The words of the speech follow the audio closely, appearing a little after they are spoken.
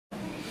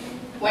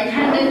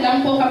100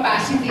 lang po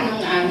capacity ng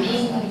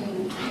aming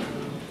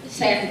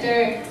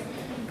center.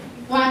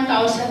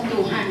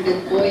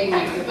 1,200 po yung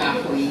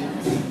nag-evacuate.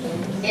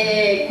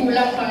 Eh,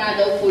 kulang pa nga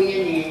daw po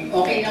yun eh.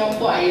 Okay naman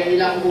po, ayaw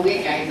nilang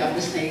umuwi kahit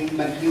tapos na yung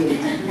bagyo.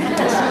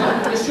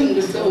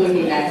 Gusto po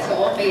nila.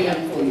 So, okay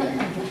lang po yun.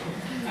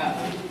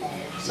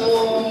 So,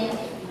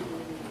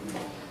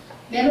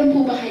 meron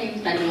po ba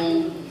kayong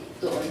tanong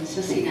doon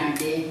sa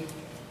sinabi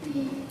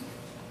ni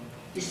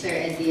Mr.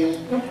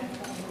 Edil?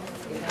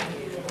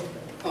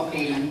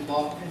 Okay lang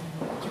po.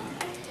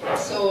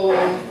 So,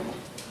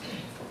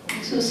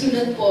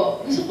 susunod po,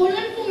 gusto ko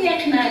lang pong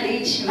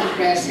i-acknowledge yung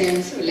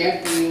presence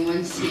ulit ni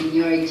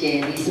Monsignor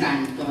Jerry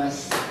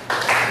Santos.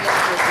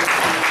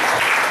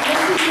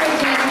 Monsignor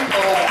Jerry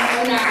po,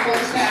 muna ako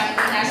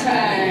nasa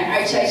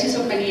Archdiocese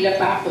of Manila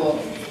pa ako,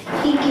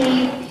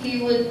 he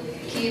would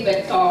give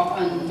a talk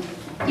on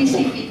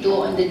PCP2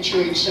 on the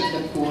Church of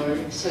the Poor.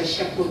 So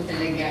siya po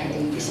talaga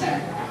yung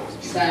isa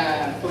sa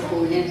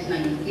proponent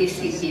ng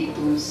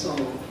PCP2. So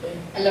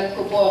alam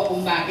ko po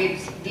kung bakit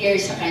dear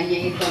sa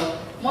kanya ito.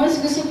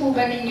 Mons, gusto po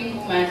ba ninyong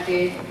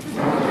bumati?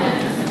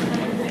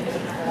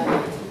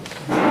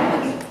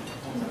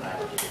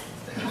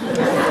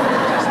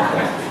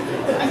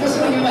 Ang gusto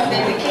niyo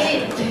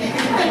mag-dedicate?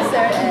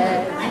 Sir,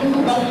 ano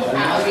mo bang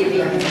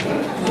aawitin mo?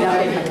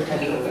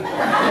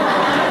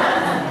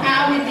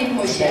 Aawitin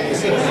mo siya.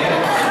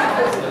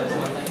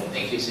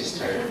 Thank you,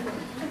 sister.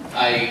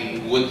 I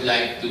would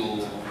like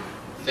to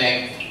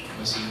thank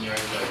Monsignor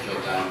Giorgio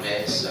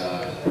Galvez,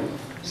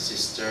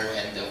 sister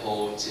and the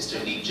whole, Sister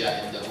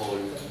Lydia and the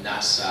whole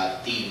NASA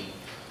team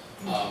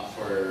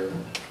for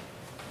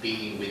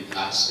being with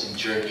us and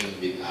journeying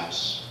with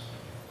us.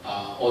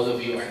 All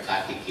of you are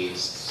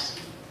catechists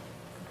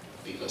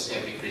because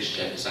every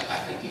Christian is a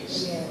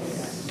catechist.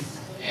 yes.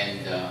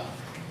 And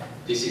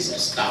this is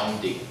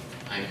astounding.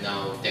 I'm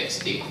now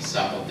texting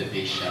some of the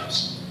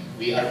bishops.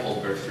 We are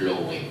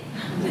overflowing,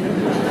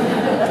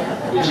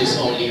 which is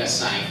only a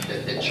sign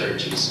that the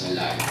church is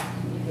alive.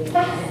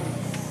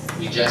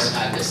 We just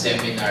had a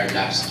seminar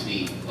last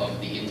week of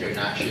the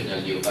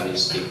International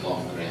Eucharistic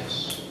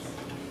Congress.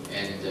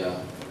 And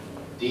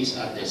these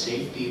are the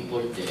same people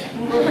there.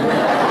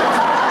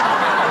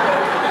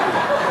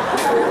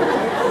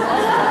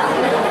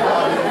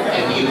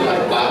 And you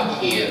are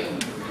back here.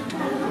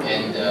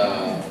 And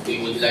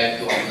we would like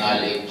to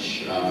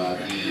acknowledge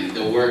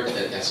the work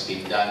that has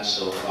been done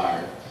so far.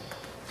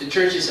 The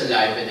church is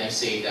alive, and I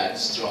say that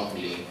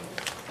strongly.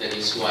 That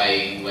is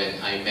why when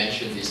I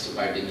mentioned this to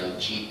Cardinal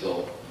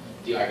Chito,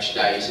 the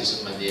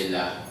Archdiocese of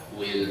Manila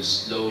will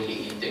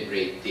slowly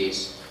integrate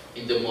this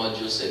in the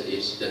modules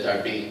that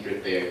are being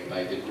prepared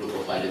by the group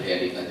of Father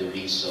Eric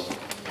Adoviso.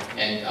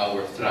 And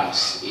our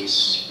thrust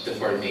is the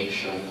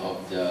formation of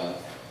the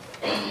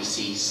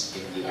PECs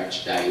in the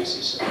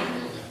Archdiocese of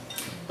Manila.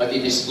 But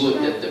it is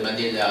good that the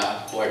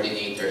Manila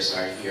coordinators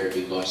are here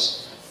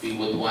because we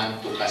would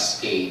want to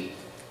cascade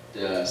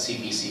the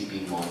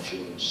CBCP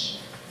modules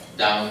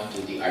down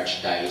to the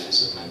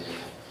Archdiocese of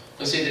Manila,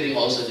 considering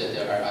also that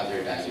there are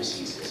other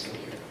dioceses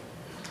here.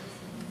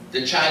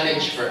 The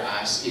challenge for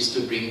us is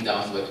to bring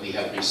down what we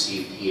have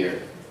received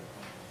here.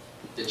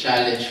 The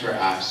challenge for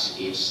us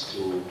is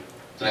to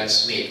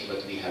transmit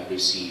what we have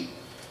received.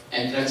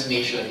 And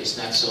transmission is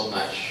not so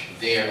much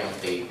there on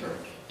paper.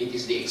 It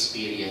is the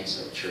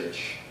experience of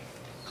church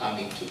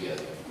coming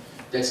together.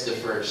 That's the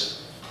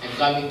first. And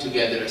coming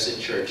together as a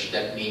church,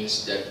 that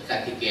means that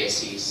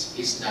catechesis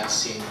is not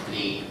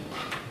simply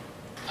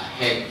a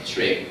head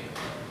trip,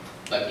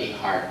 but a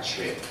heart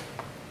trip.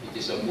 It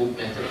is a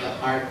movement of the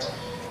heart.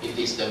 It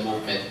is the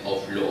movement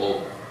of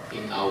loob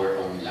in our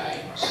own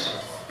lives.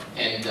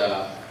 And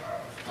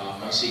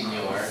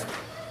Monsignor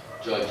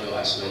Jojo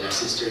as well as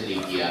Sister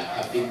Lydia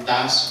have been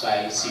tasked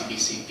by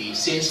CBCP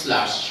since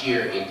last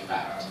year, in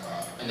fact.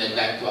 And I'd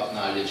like to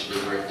acknowledge the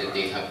work that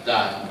they have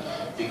done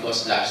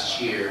because last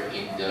year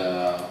in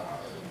the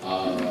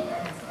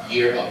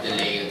Year of the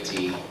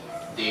Laity,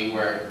 they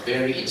were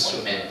very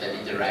instrumental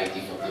in the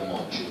writing of the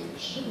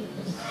modules.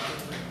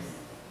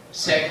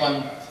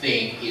 Second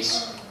thing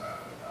is,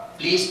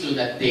 please do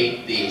not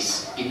take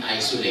this in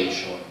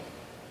isolation.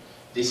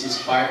 This is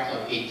part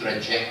of a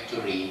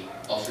trajectory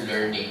of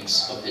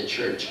learnings of the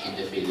church in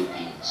the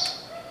Philippines.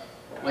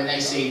 When I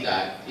say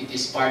that, it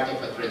is part of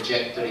a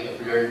trajectory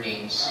of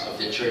learnings of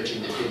the church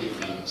in the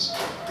Philippines.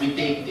 We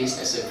take this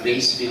as a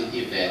grace-filled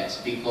event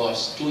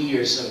because 2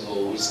 years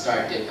ago, we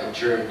started a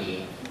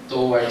journey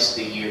towards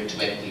the year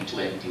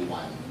 2021.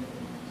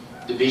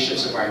 The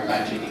bishops of our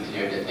country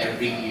declared that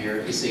every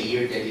year is a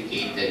year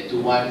dedicated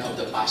to one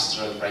of the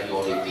pastoral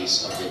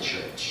priorities of the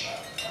church.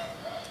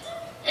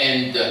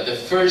 And the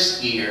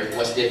first year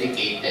was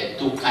dedicated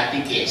to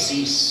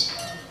catechesis.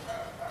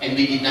 And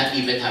we did not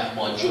even have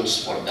modules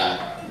for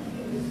that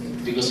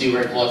because we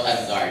were caught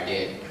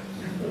unguarded.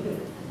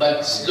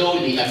 But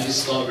slowly I'm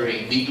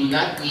discovering we do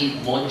not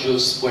need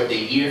modules for the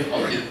year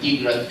of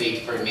integral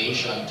faith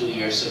formation 2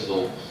 years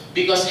ago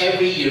because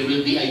every year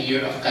will be a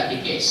year of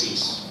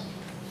catechesis.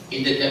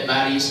 in the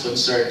various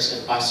concerns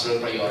and pastoral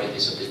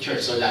priorities of the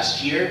church. So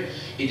last year,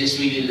 it is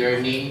really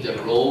learning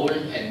the role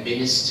and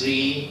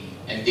ministry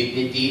and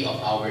dignity of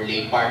our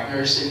lay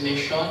partners in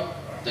mission.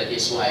 That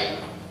is why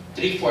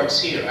 3/4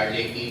 here are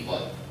lay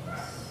people,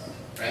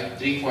 right?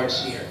 3/4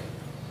 here.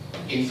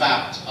 In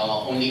fact,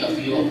 only a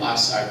few of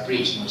us are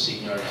priests,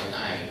 Monsignor and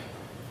I,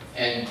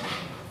 and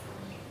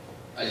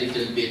a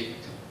little bit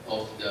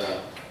of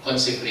the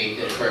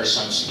consecrated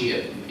persons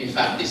here. In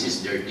fact, this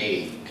is their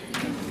day.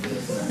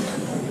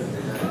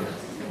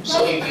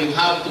 So if you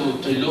have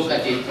to look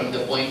at it from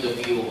the point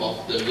of view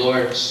of the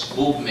Lord's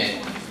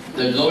movement,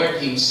 the Lord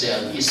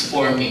Himself is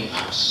forming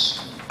us.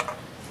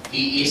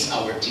 He is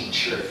our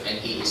teacher and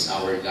He is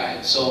our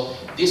guide. So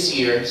this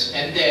year,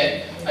 and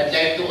then I'd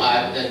like to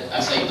add that,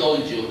 as I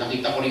told you,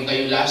 nakita ko rin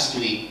kayo last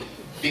week,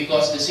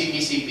 because the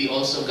CBCP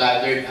also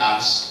gathered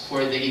us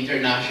for the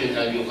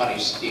International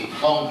Eucharistic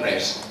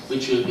Congress,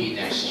 which will be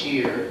next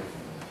year.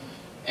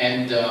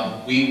 And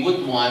we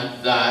would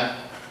want that,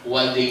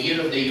 while the Year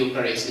of the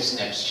Eucharist is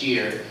next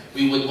year,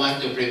 we would want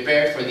to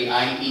prepare for the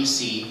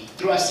IEC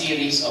through a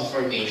series of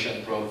formation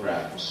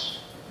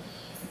programs.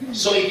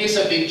 So it is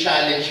a big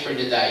challenge for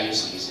the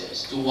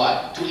dioceses to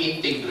what? To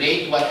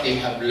integrate what they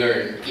have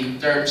learned in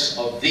terms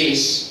of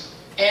this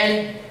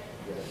and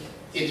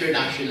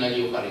International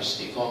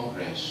Eucharistic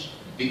Congress.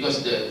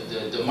 Because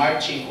the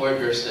marching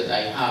orders that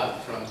I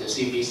have from the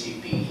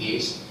CBCP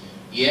is,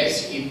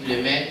 yes,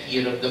 implement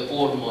Year of the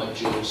Poor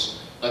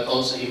modules, but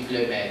also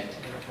implement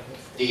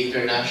the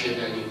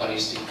International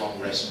Eucharistic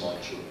Congress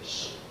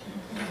modules.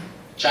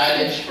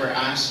 Challenge for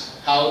us,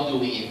 how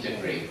do we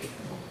integrate?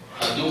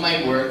 I'll do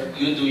my work,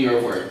 you do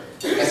your work.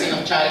 Kasi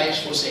ang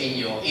challenge po sa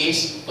inyo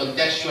is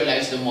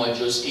contextualize the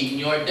modules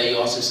in your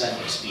diocesan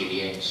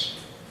experience.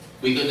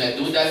 We cannot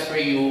do that for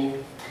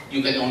you. You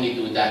can only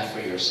do that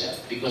for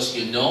yourself because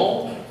you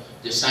know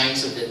the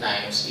signs of the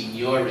times in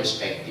your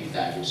respective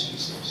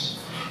dioceses.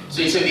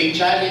 So it's a big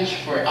challenge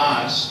for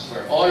us,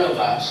 for all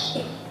of us,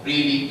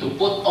 really to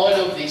put all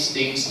of these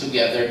things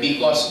together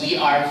because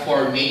we are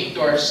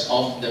formators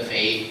of the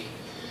faith.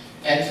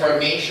 And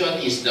formation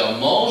is the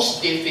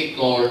most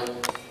difficult,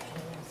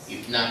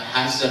 if not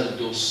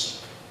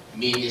hazardous,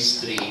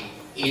 ministry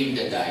in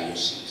the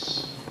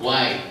diocese.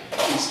 Why?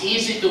 It's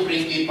easy to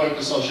bring people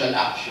to social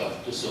action,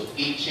 to soup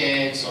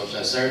kitchens,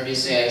 social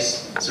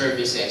services.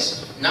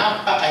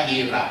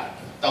 Napakahirap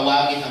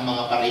tawagin ang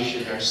mga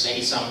parishioners sa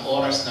isang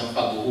oras ng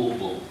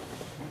paghuhubog.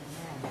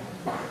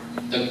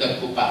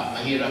 Dagdag ko pa,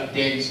 mahirap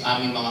din sa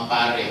aming mga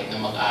pare na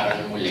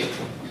mag-aral muli.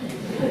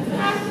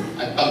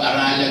 At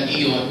pag-aralan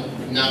iyon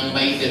ng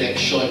may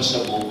direksyon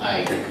sa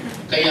buhay.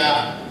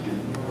 Kaya,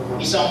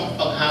 isang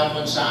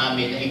paghamon sa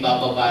amin na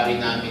ibababa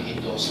rin namin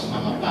ito sa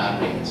mga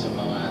pare, sa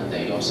mga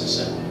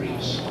diocesan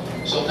priests.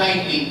 So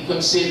kindly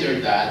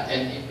consider that,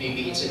 and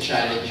maybe it's a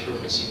challenge for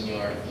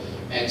Monsignor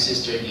and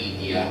Sister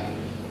Lydia,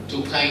 to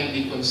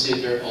kindly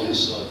consider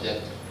also that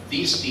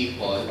these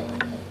people,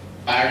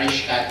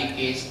 parish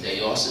catechists,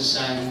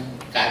 diocesan,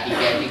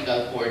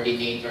 catechetical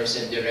coordinators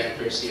and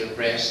directors here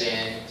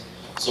present,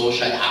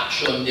 social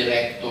action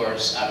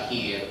directors are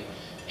here,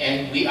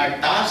 and we are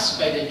tasked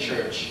by the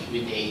Church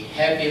with a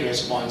heavy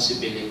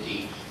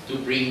responsibility to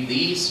bring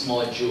these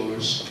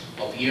modules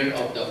of Year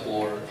of the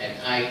Poor and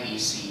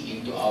IEC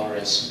into our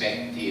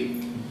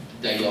respective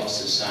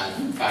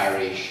diocesan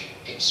parish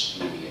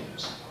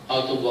experience.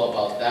 How to go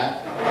about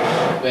that?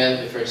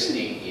 Well, the first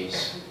thing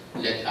is,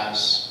 let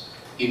us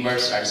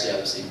immerse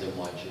ourselves in the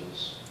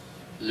modules,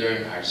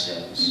 learn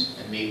ourselves,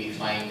 and maybe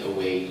find a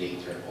way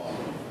later on.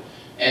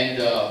 And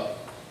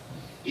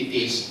it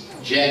is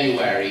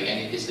January, and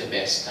it is the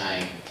best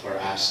time for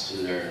us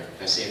to learn.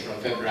 Kasi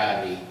from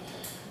February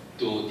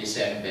to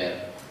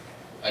December,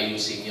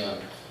 ayusin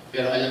yun.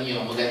 Pero alam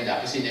nyo,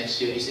 maganda kasi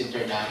next year is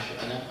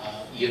International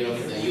Year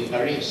of the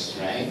Eucharist,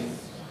 right?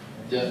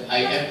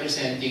 I am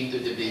presenting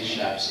to the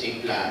bishops a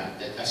plan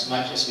that as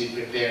much as we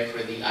prepare for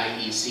the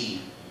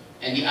IEC,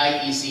 and the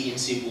IEC in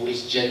Cebu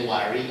is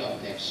January of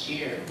next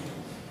year,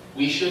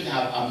 we should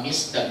have a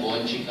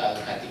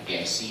mystagogical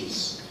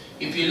catechesis.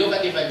 If you look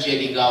at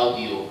Evangelii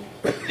Gaudium,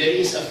 there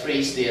is a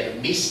phrase there,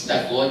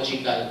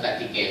 mystagogical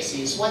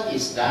catechesis. What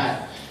is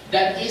that?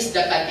 That is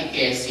the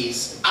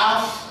catechesis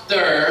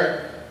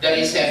after the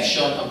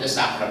reception of the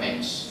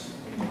sacraments.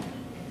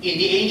 In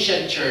the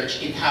ancient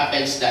church, it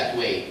happens that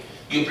way.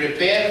 You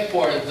prepare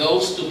for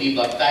those to be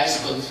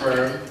baptized,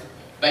 confirmed,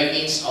 by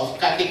means of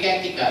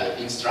catechetical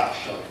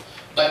instruction.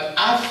 But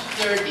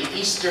after the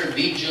Easter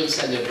Vigil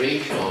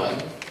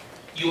celebration,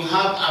 you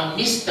have a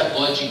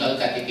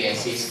mystagogical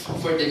catechesis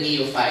for the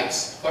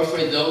neophytes, or for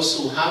those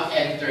who have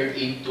entered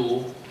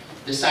into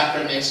the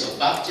sacraments of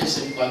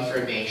baptism,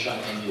 confirmation,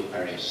 and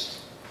Eucharist.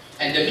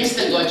 And the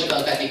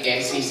mystagogical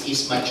catechesis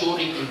is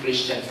maturing in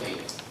Christian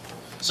faith.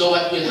 So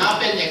what will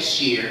happen next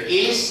year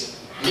is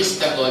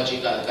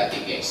mystagogical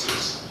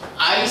catechesis.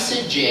 I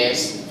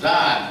suggest,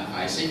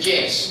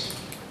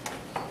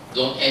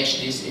 don't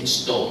etch this in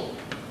stone,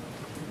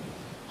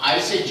 I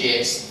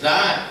suggest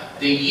that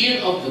the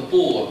Year of the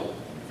Poor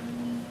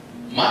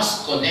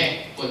must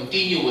connect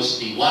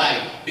continuously.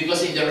 Why?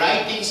 Because in the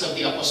writings of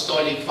the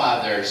Apostolic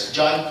Fathers,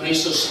 John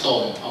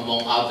Chrysostom,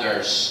 among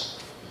others,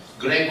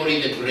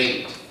 Gregory the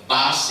Great,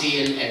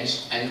 Basil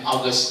and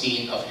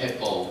Augustine of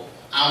Hippo,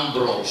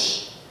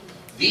 Ambrose,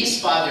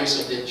 these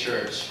fathers of the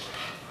church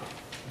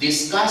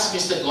discuss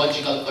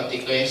mystagogical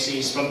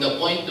catechesis from the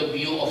point of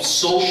view of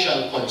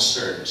social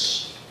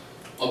concerns,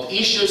 of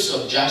issues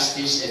of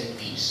justice and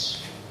peace.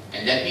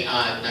 And let me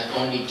add, not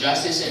only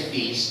justice and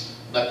peace,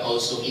 but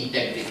also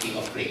integrity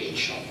of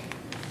creation.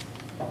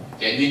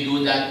 Can we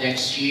do that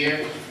next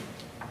year?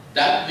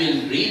 That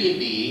will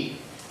really be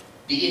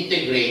the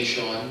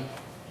integration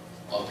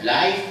of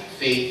life,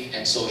 faith,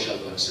 and social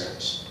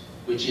concerns,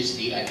 which is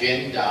the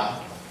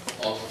agenda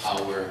of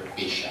our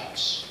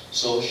bishops.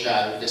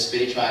 The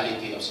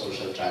spirituality of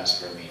social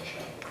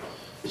transformation.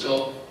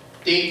 So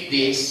take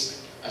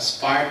this as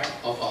part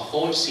of a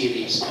whole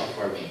series of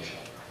formation.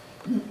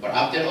 For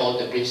after all,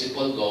 the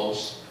principle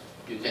goes,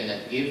 you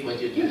cannot give what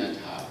you do not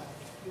have.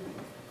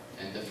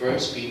 And the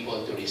first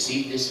people to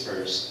receive this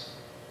first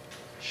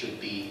should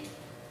be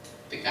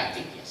the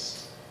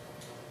catechists.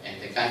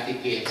 And the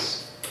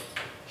catechists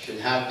should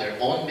have their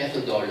own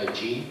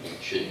methodology,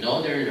 should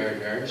know their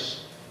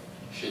learners,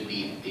 should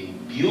be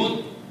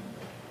imbued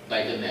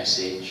by the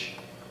message,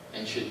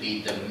 and should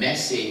be the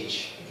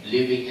message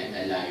living and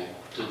alive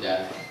to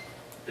the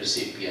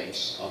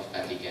recipients of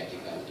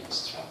catechetical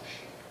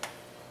instruction.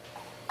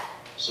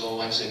 So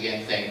once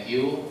again, thank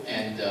you,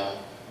 and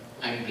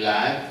I'm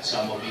glad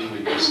some of you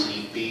will be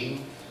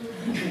sleeping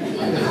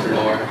on the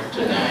floor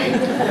tonight.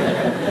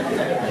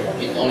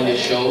 It only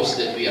shows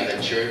that we are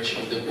a church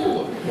of the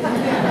poor.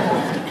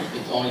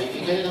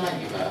 Ganun naman,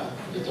 di ba?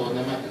 Totoo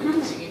naman,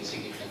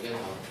 sigit-sigit na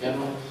gano'n.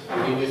 Pero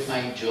you will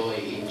find joy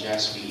in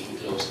just being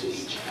close to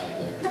each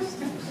other.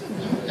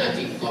 Not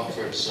in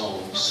comfort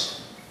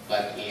zones,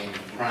 but in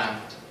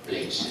cramped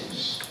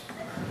places.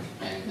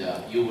 And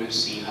you will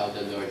see how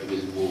the Lord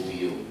will move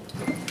you.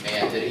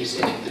 Kaya there is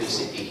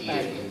electricity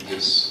here in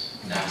this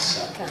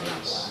NASA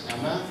place.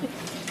 Tama?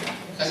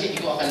 Kasi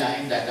hindi ko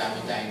akalain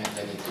dadami tayo ng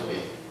ganito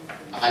eh.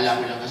 Akala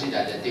ko lang kasi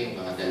dadating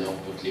mga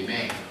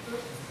 25.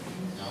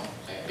 No?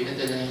 Kaya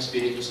pinadala ng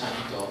Espiritu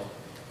Santo,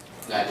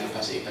 galing pa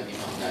sa iba't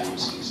ibang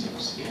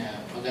dioceses.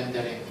 Kaya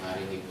maganda rin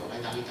marinig ko.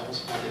 Kaya nakita ko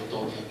sa Father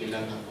Tony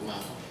Aguilar ng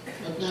kumako.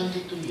 Ba't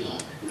nandito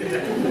yan?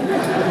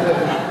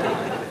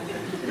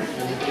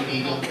 Ano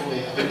kaibigan ko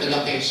eh. Ako'y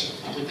taga-Quezon.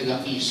 Ako'y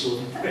taga-Quezon.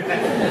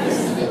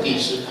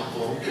 Taga-Quezon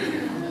ako.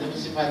 Alam mo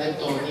si Father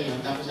Tony,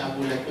 tapos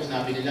nagulat ko,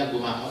 sabi nila,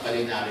 gumaka pa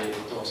rin namin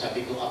ito.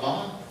 Sabi ko,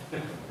 aba,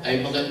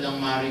 ay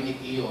magandang marinig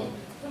iyon.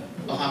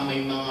 Baka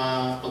may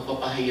mga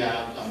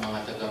pagpapahayag ang mga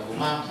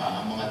taga-Gumaka,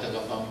 ang mga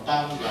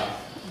taga-Pampanga.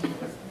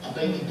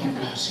 Abay, ibang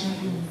klase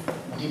yun.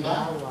 Di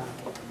ba?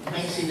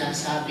 May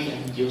sinasabi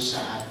ang Diyos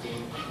sa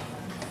atin.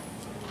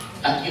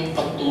 At yung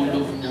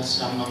pagtulog na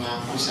sa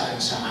mga kung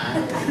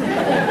saan-saan.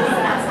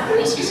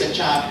 Maski sa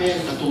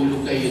chapel,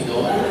 matulog kayo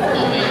doon.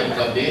 Mamayang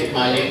gabi,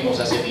 malay mo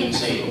sasabihin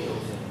sa'yo,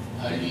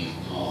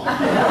 halika,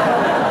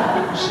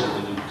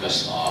 sunod ka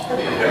sa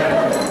akin.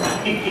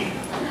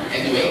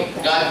 Anyway,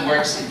 God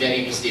works in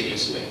very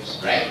mysterious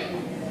ways, right?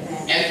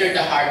 Enter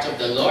the heart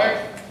of the Lord,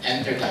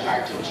 enter the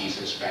heart of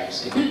Jesus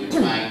Christ, and you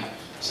will find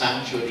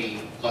sanctuary,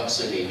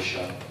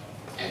 consolation,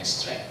 and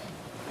strength.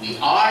 We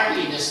are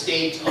in a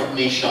state of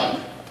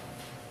mission.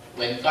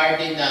 When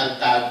Cardinal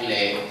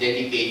Tagle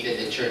dedicated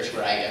the church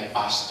where I am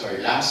pastor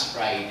last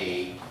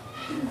Friday,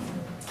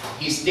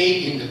 he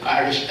stayed in the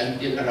parish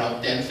until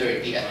around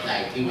 10:30 at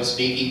night. He was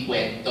making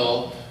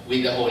kwento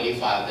with the Holy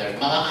Father.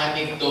 Mga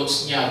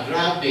anecdotes niya,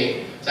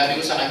 grabe. Sabi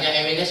ko sa kanya,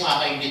 Eminence,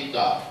 makakaingit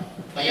ka.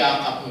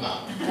 Mayakap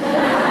nga.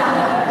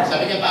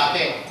 Sabi niya,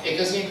 bakit? Eh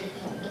kasi,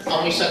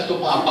 amoy Santo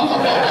Papa ka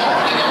ba?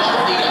 Hindi naman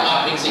hindi ka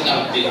kaping si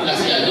Captain.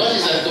 Kasi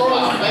si Santo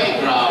Papa eh,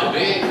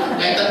 grabe.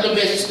 Kaya 3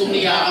 beses kong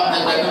niyakap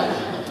na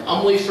gano'n.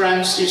 Amoy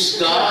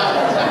Francis ka.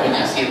 Sabi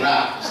niya,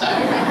 sira.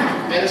 Sabi niya.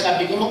 Pero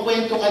sabi ko,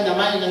 magkwento ka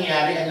naman yung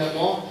nangyari. Ano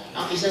mo?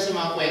 Ang isa sa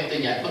mga kwento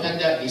niya,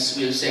 maganda, this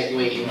will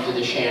segue into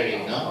the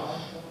sharing, no?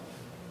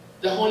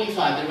 The Holy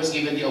Father was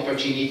given the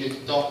opportunity to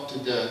talk to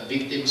the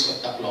victims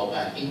of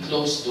Tacloban in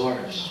closed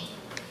doors.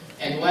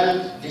 And while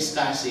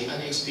discussing,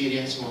 ano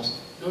experience mo?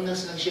 Nung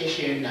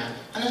nag-share na,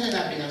 ano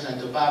sinabi ng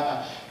Santo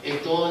Papa?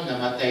 Ito,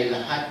 namatay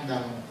lahat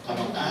ng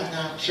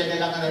kamag-anak. Siya na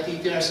lang ang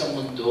natitira sa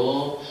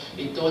mundo.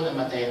 Ito,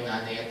 namatay ang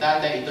nanay at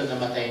tatay. Ito,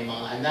 namatay ang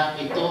mga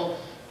anak. Ito,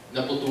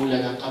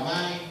 naputulan ng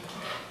kamay.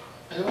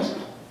 Alam mo,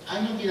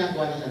 anong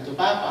ginagawa ng Santo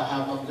Papa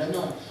habang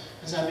ganon?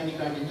 Ang sabi ni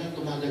Cardinal,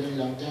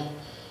 gumaganon lang daw.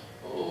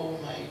 Oh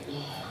my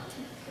God.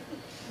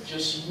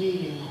 Diyos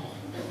mio.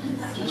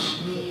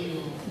 Diyos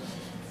mio.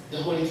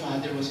 The Holy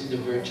Father was in the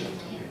verge of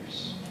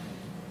tears.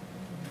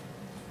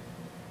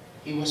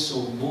 He was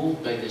so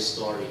moved by the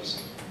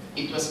stories.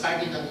 It was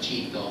Cardinal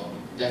Chito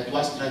that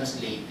was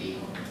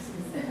translating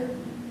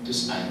to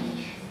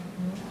Spanish.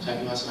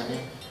 Sabi ko sa kanya,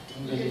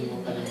 ang galing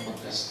mo palang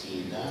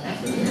mag-Kastila.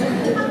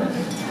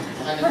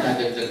 Baka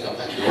nagdadagdag ka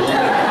pa doon.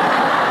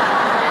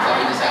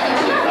 Sabi niya sa akin,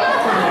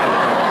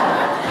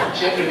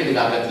 Siyempre,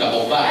 pinagaganda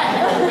ko pa.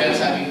 Pero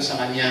sabi ko sa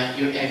kanya,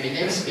 Your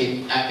Eminence,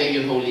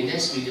 Your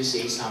Holiness, will you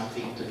say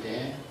something to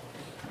them?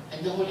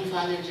 And the Holy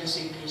Father just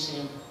simply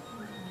said,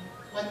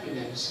 what will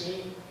I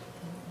say?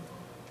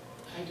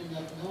 I do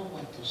not know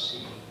what to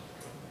say.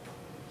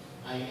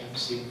 I am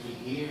simply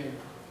here,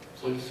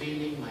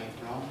 fulfilling my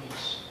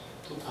promise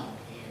to come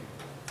here.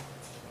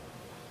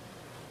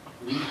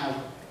 We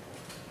have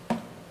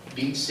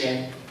been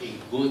sent a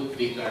good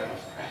vicar of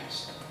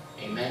Christ.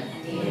 Amen?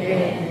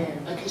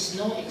 Amen. But it's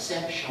no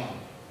exception.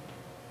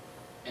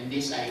 And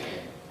this I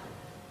end.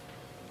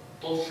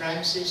 Pope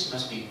Francis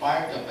must be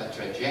part of a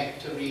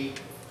trajectory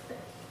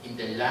in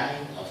the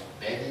line of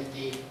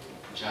Benedict,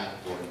 John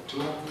Paul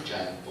II,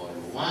 John Paul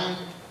I,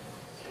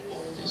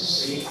 Paul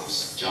VI,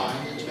 John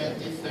the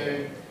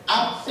 23rd,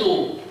 up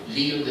to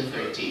Leo the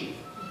 13th.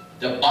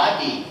 The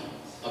body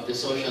of the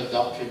social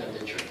doctrine of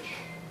the Church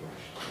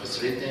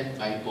was written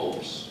by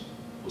popes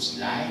whose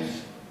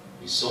life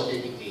is so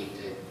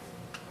dedicated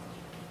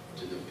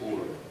to the poor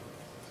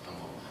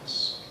among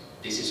us.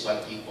 This is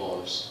what he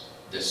calls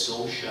the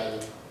social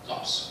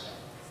gospel.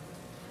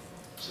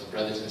 So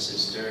brothers and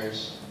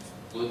sisters,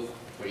 good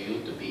for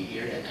you to be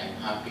here, and I'm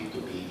happy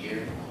to be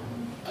here.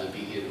 I'll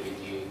be here with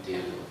you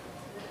till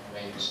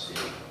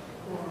Wednesday.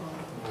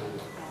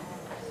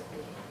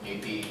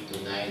 Maybe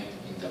tonight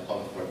in the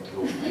comfort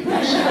room I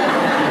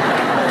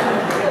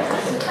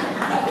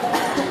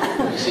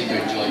will see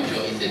your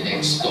Jojo in the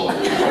next stall.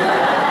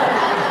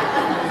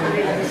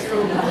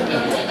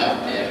 Up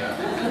there.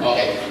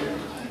 Okay.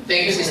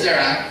 Thank you, Sister.